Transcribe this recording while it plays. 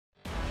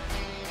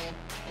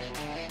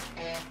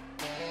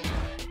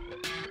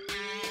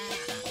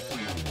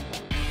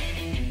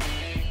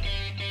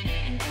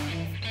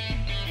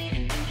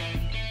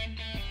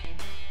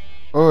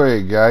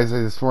Alright guys, I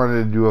just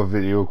wanted to do a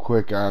video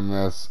quick on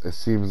this. It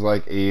seems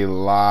like a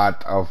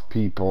lot of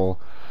people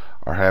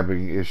are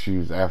having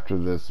issues after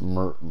this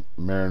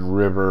Marin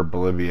River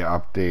Bolivia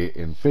update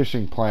in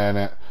Fishing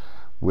Planet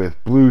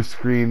with blue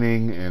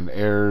screening and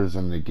errors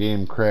and the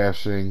game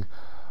crashing.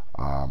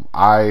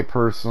 I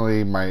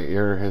personally, my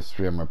error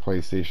history on my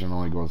PlayStation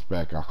only goes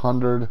back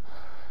 100,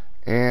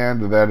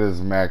 and that is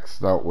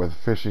maxed out with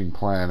Fishing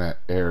Planet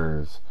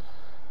errors.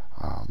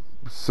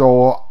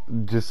 So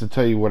just to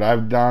tell you what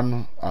I've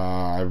done,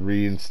 I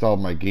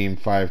reinstalled my game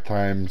 5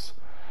 times,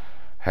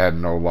 had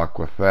no luck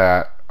with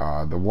that.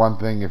 The one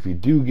thing, if you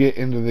do get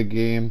into the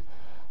game,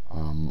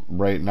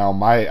 right now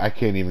I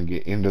can't even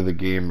get into the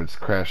game. It's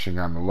crashing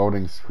on the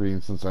loading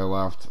screen since I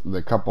left.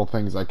 The couple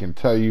things I can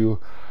tell you,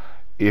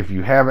 if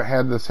you haven't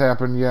had this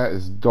happen yet,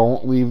 is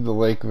don't leave the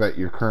lake that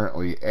you're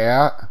currently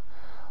at.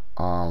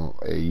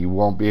 You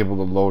won't be able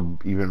to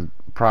load even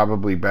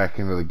probably back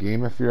into the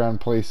game if you're on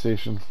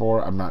PlayStation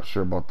 4. I'm not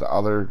sure about the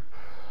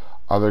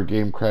other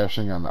game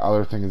crashing on the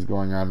other things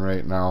going on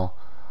right now.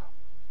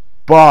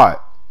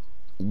 But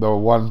the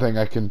one thing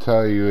I can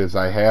tell you is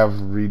I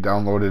have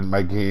re-downloaded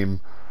my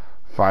game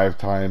 5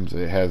 times.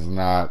 It has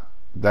not.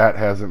 That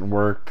hasn't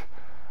worked.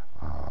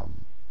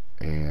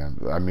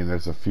 And I mean,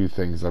 there's a few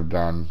things I've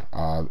done.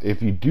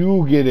 If you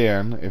do get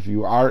in, if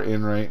you are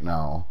in right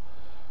now,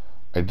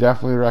 I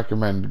definitely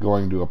recommend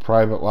going to a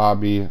private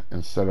lobby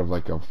instead of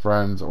like a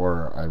friends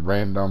or a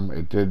random.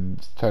 It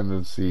did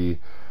tendency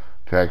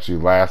to actually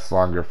last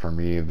longer for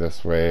me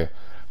this way,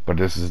 but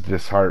this is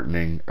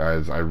disheartening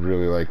as I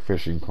really like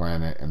Fishing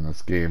Planet, and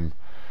this game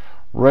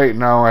right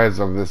now as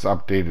of this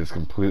update is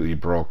completely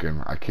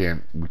broken.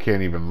 We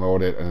can't even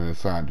load it, and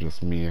it's not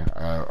just me.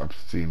 I've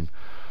seen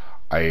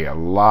a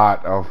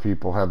lot of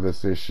people have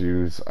this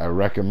issues. I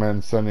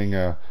recommend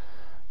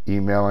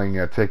emailing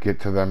a ticket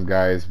to them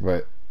guys,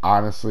 but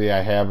honestly,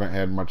 I haven't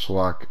had much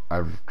luck.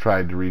 I've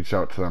tried to reach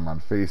out to them on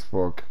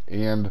Facebook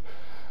and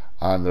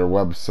on their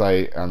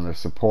website, on their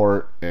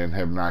support, and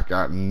have not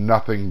gotten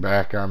nothing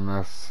back on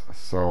this.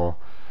 So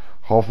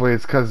hopefully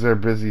it's because they're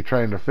busy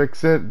trying to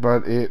fix it,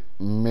 but it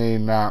may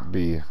not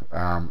be.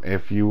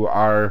 If you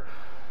are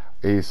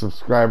a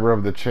subscriber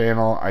of the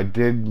channel, I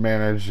did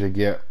manage to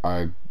get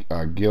a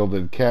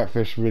gilded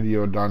catfish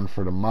video done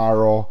for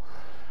tomorrow.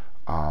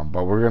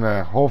 But we're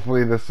gonna,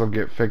 hopefully this will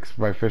get fixed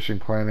by Fishing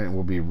Planet and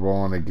we'll be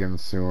rolling again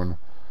soon.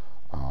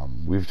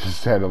 We've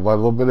just had a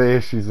little bit of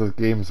issues with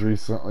games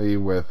recently,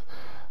 with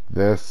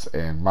this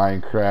and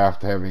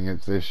Minecraft having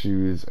its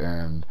issues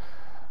and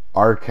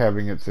Ark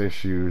having its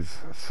issues.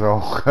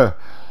 So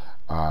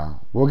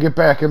we'll get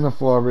back in the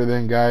flow of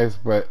everything, guys.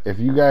 But if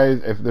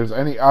there's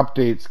any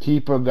updates,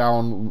 keep a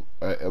down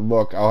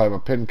look. I'll have a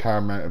pinned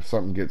comment if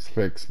something gets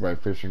fixed by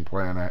Fishing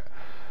Planet.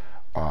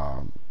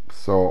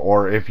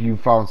 Or if you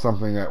found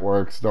something that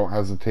works, don't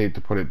hesitate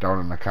to put it down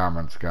in the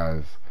comments,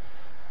 guys.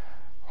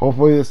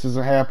 Hopefully this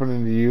isn't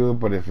happening to you,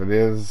 but if it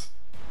is,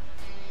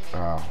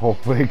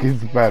 hopefully it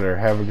gets better.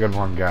 Have a good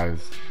one,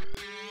 guys.